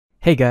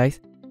Hey guys,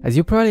 as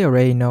you probably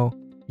already know,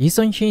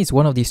 Shin is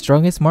one of the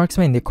strongest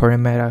marksmen in the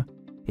current meta.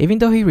 Even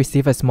though he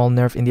received a small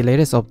nerf in the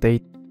latest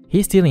update,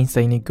 he's still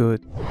insanely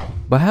good.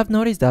 But I have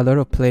noticed that a lot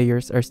of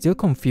players are still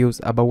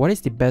confused about what is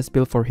the best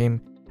build for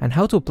him and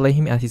how to play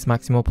him at his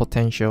maximal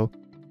potential.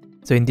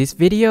 So in this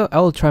video,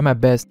 I will try my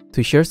best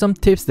to share some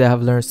tips that I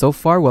have learned so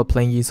far while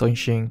playing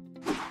Shin.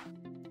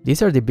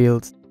 These are the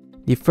builds.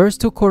 The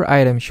first two core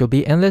items should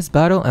be Endless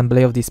Battle and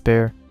Blade of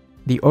Despair.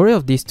 The order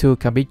of these two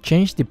can be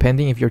changed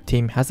depending if your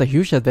team has a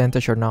huge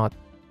advantage or not.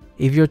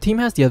 If your team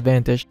has the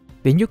advantage,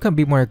 then you can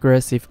be more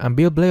aggressive and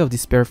build Blade of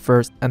Despair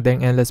first and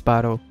then Endless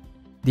Battle.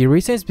 The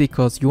reason is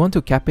because you want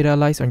to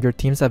capitalize on your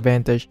team's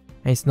advantage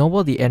and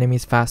snowball the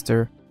enemies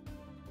faster.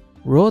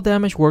 Raw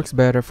damage works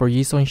better for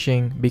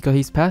Shin because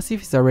his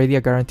passive is already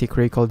a guaranteed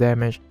critical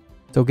damage,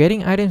 so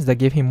getting items that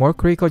give him more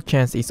critical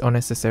chance is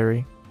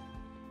unnecessary.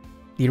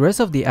 The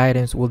rest of the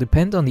items will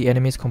depend on the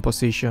enemy's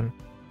composition.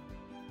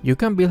 You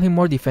can build him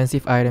more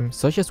defensive items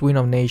such as Wind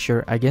of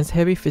Nature against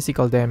heavy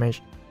physical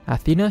damage,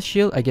 Athena's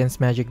Shield against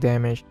magic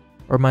damage,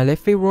 or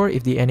Malefic Roar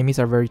if the enemies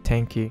are very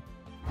tanky.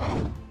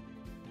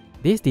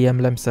 This is the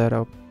emblem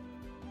setup.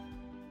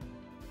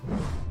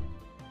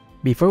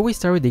 Before we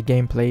start with the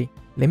gameplay,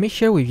 let me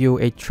share with you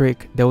a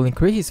trick that will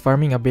increase his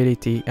farming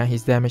ability and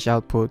his damage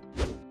output.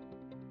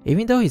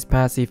 Even though his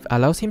passive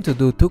allows him to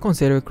do 2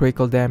 consecutive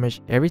critical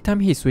damage every time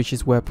he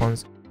switches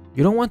weapons,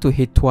 you don't want to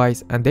hit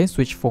twice and then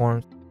switch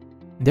forms.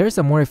 There is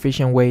a more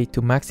efficient way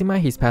to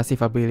maximize his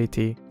passive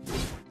ability.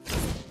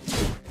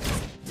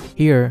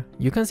 Here,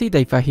 you can see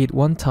that if I hit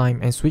one time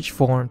and switch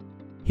form,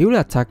 he will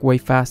attack way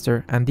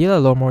faster and deal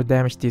a lot more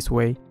damage this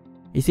way.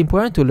 It's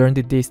important to learn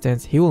the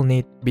distance he will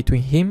need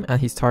between him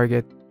and his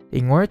target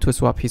in order to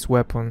swap his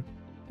weapon.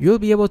 You'll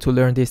be able to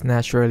learn this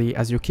naturally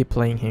as you keep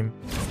playing him.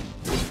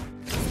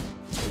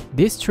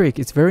 This trick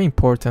is very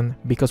important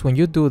because when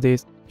you do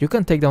this, you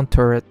can take down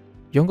turret,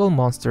 jungle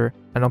monster,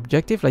 and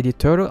objective like the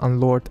turtle and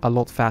lord a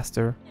lot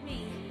faster.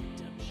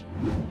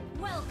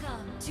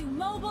 Welcome to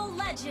Mobile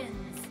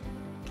Legends!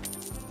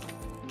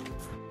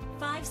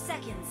 5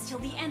 seconds till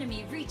the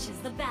enemy reaches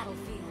the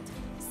battlefield.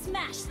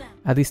 Smash them!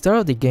 At the start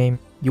of the game,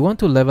 you want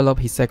to level up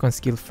his second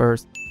skill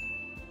first,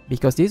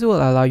 because this will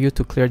allow you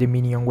to clear the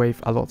minion wave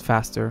a lot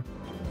faster.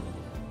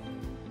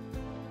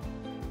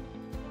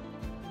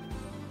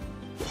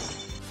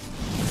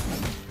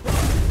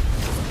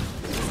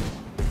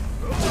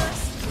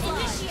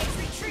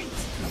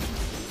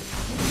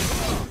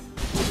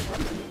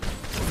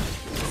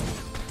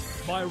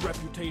 My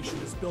reputation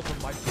is built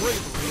on my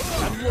bravery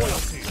and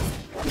loyalty.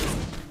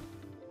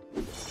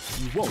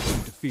 You won't be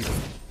defeated.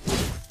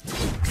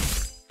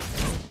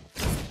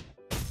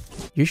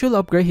 You should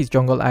upgrade his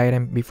jungle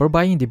item before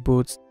buying the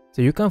boots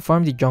so you can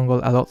farm the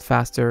jungle a lot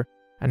faster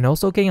and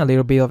also gain a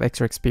little bit of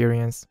extra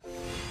experience.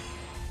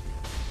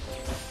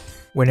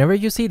 Whenever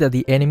you see that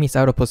the enemy is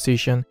out of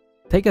position,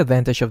 take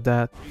advantage of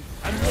that.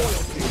 And loyalty.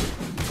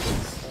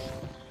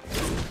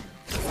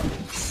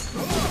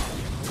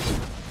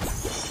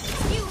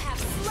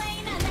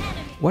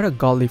 What a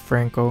godly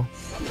Franco.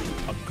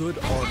 A good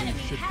army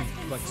should be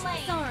flexible.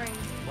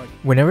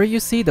 Whenever you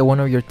see that one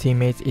of your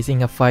teammates is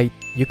in a fight,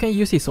 you can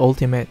use his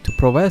ultimate to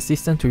provide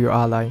assistance to your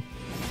ally.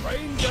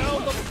 Rain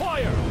down the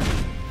fire!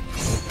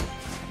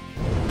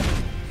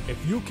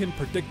 If you can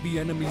predict the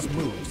enemy's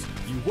moves,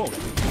 you won't be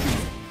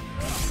defeated.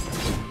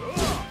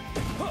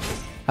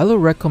 I will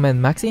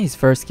recommend maxing his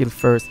first skill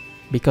first,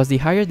 because the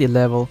higher the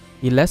level,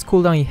 the less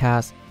cooldown he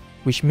has,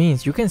 which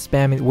means you can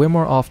spam it way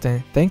more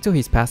often thanks to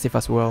his passive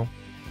as well.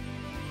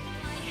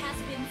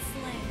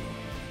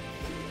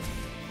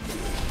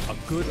 A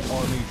good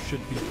army should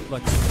be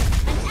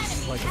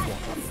flexible, like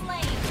water.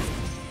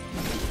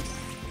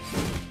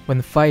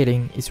 When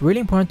fighting, it's really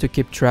important to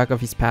keep track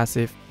of his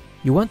passive.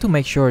 You want to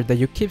make sure that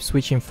you keep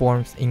switching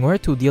forms in order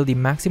to deal the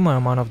maximum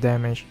amount of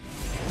damage.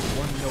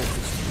 One note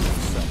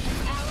is to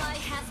ally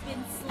has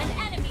been slain.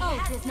 An enemy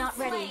ult is not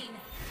ready.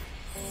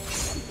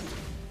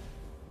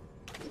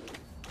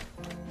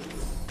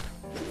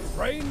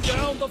 rain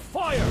down the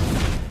fire!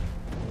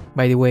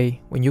 By the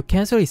way, when you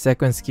cancel his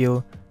second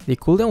skill, the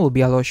cooldown will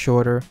be a lot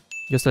shorter,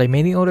 just like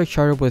many other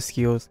chargeable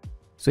skills,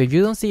 so if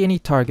you don't see any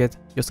target,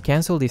 just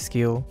cancel this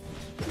skill.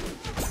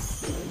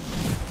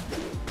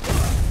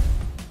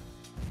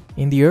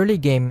 In the early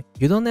game,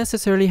 you don't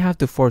necessarily have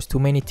to force too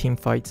many team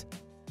fights.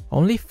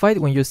 Only fight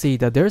when you see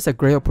that there is a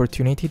great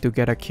opportunity to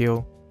get a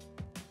kill.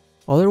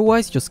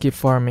 Otherwise, just keep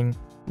farming.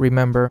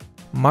 Remember,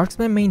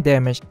 marksman main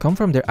damage comes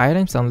from their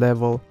items and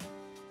level.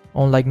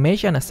 Unlike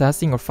mage and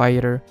assassin or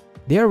fighter,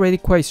 they are already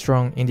quite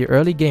strong in the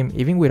early game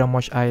even without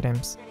much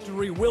items.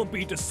 Victory will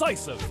be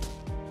decisive!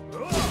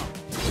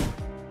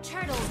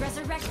 Turtle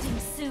resurrecting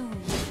soon.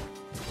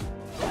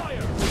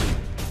 Fire!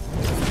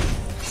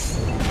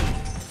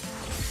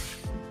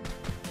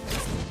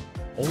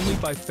 Only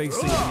by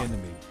facing the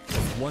enemy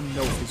does one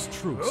know his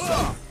true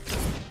self.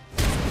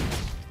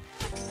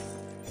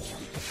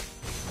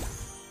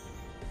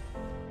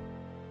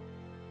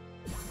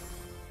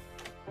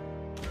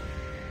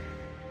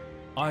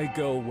 I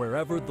go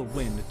wherever the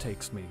wind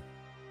takes me.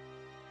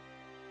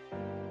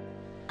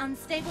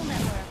 unstable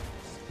network.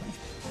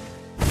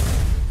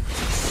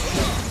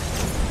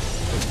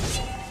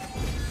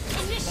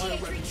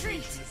 Initiate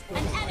retreat.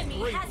 An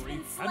enemy has been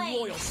And slain.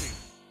 loyalty.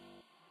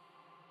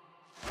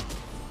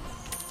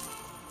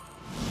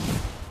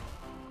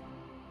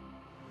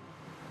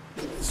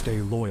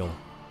 Stay loyal.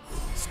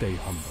 Stay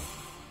humble.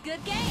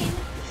 Good game.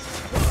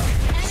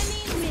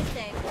 Enemy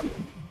missing.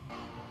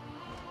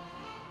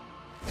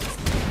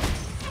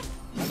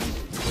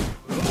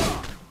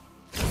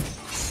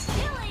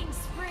 Killing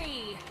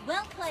spree.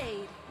 Well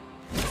played.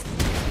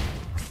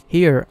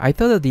 Here, I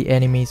thought that the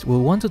enemies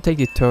will want to take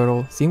the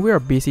turtle since we are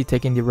busy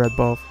taking the red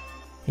buff.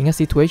 In a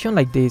situation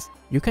like this,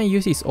 you can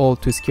use his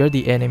ult to scare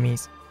the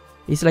enemies.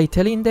 It's like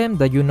telling them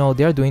that you know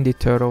they are doing the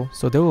turtle,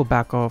 so they will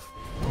back off.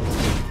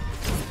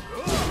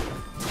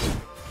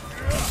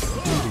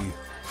 Duty,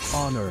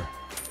 honor,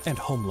 and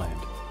homeland.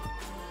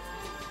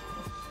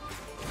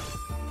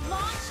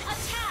 Launch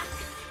attack.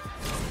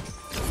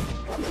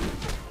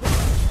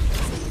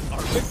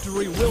 Our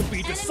victory will be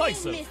Enemy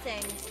decisive.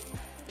 missing.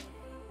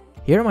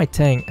 Here my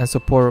tank and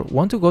support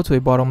want to go to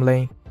the bottom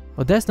lane,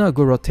 but that's not a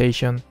good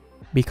rotation,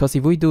 because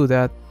if we do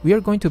that, we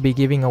are going to be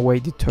giving away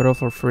the turtle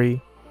for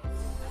free.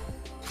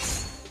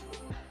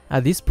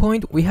 At this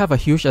point, we have a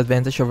huge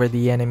advantage over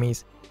the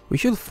enemies. We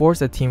should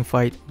force a team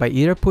fight by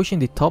either pushing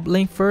the top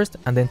lane first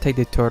and then take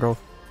the turtle,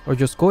 or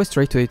just go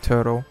straight to the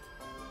turtle.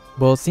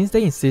 But since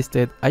they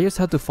insisted, I just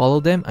had to follow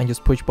them and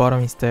just push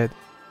bottom instead.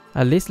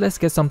 At least let's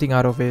get something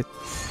out of it.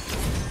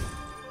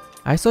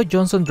 I saw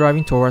Johnson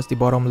driving towards the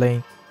bottom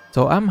lane,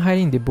 so I'm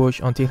hiding in the bush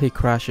until he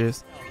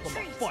crashes. From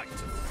a fight.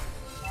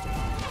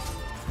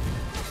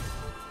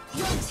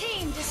 Your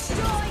team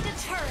destroyed a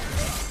turret.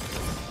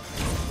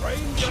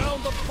 Rain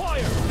down the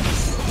fire.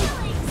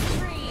 Killing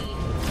spree.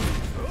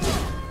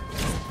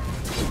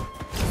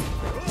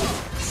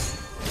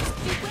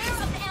 Beware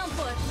of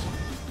ambush.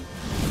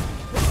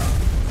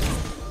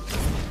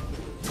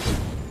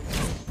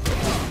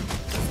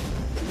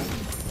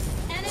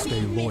 Enemy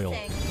Stay loyal.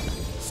 missing.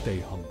 Stay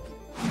humble.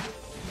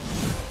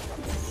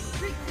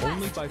 Request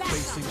Only by backup.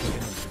 facing the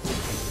enemy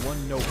can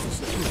one know his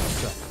true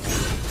self.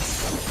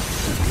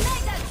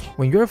 Mega kill.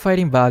 When you're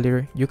fighting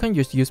Valir, you can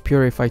just use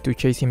Purify to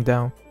chase him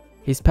down.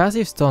 His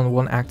passive stun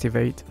won't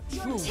activate.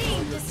 Your True team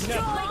warrior destroyed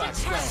never a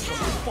backs down turret.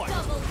 from a fight.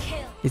 Double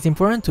kill. It's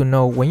important to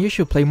know when you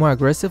should play more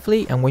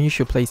aggressively and when you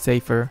should play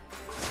safer.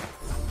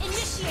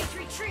 Initiate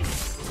retreat.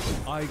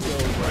 I go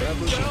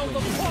wherever down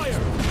the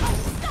fire.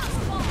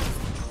 Unstoppable.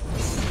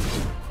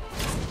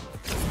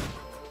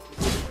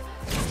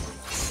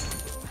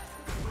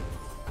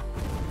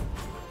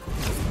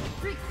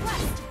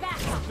 Request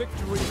backup.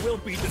 Victory will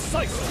be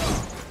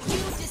decisive. You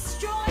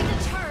destroyed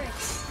a turret.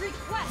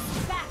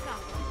 Request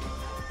backup.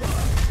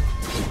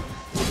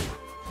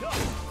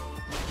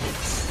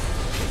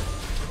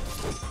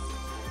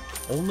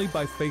 Only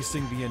by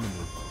facing the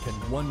enemy can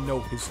one know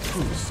his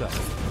true self.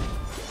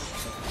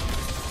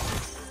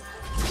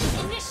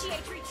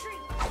 Initiate retreat.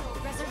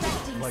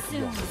 Resurrecting Like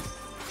soon. water.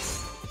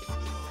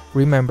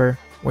 Remember,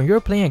 when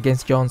you're playing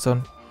against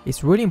Johnson,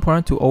 it's really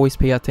important to always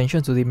pay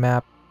attention to the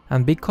map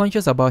and be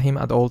conscious about him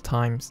at all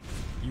times.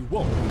 You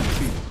won't be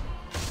defeated.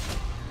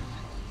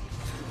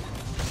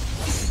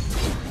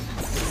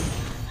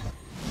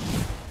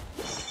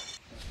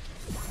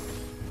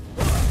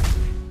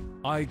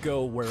 I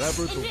go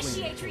wherever the wind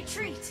Initiate takes.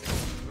 retreat.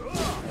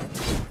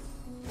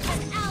 An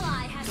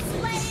ally has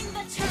slain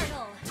the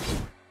turtle.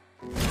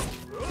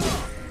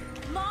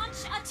 Launch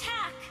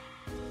attack.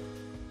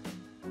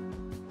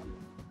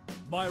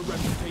 My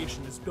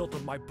reputation is built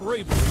on my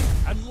bravery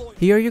and loyalty.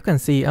 Here you can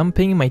see I'm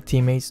pinging my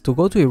teammates to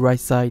go to the right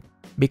side,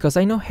 because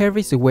I know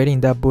Harry is waiting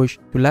in that bush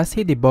to last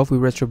hit the buff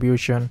with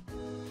Retribution.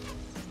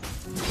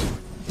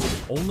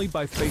 Only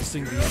by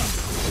facing the enemy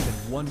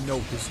can one know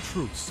his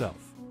true self.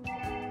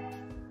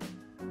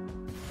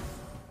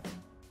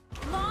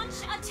 Launch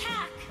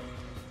attack.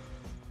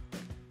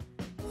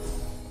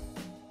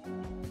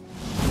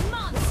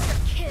 Monster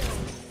kill.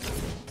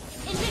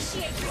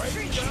 Initiate Rain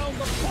retreat. down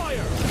the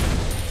fire!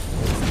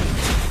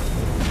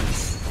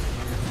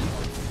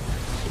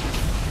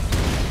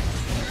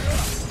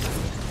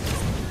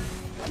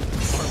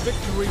 Our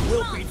victory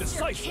will be Monster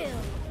decisive. kill.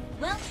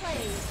 Well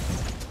played.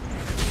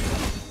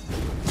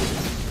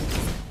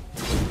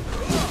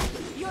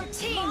 Your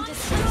team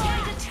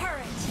destroyed a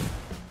turret.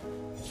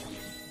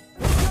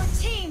 Your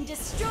team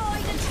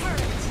destroyed a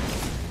turret.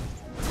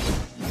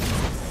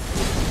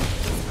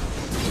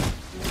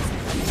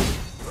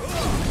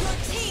 Your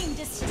team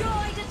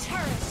destroyed a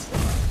turret.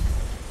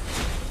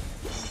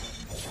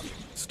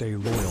 Stay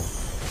loyal.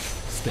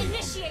 Stay humble.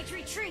 Initiate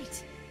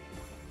retreat.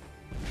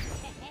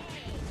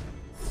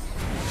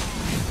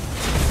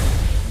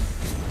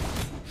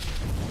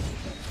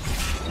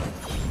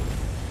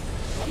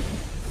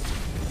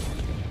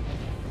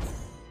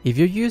 If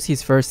you use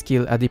his first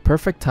skill at the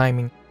perfect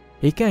timing,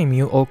 he can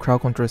immune all crowd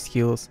control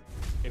skills.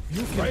 If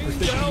you can predict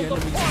the enemy's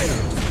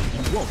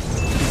moves, you won't.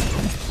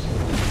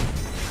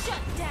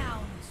 Shut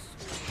down.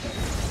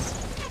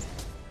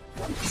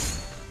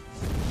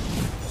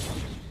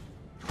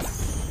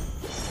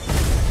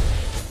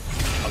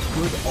 A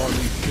good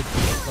army should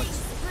be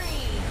flexible,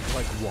 Spree.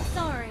 like water.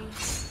 Sorry.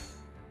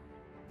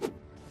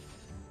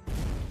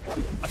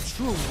 A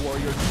true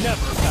warrior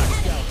never backs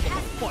down from a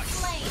Has been fight.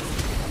 slain.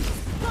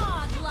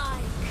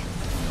 Godlike.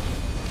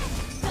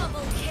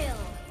 Double kill.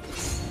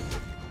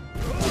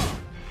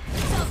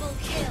 Double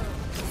kill.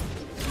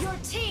 Your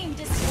team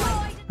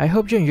destroyed. I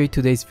hope you enjoyed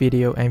today's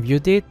video, and if you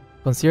did,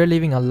 consider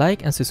leaving a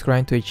like and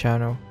subscribing to the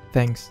channel.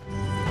 Thanks.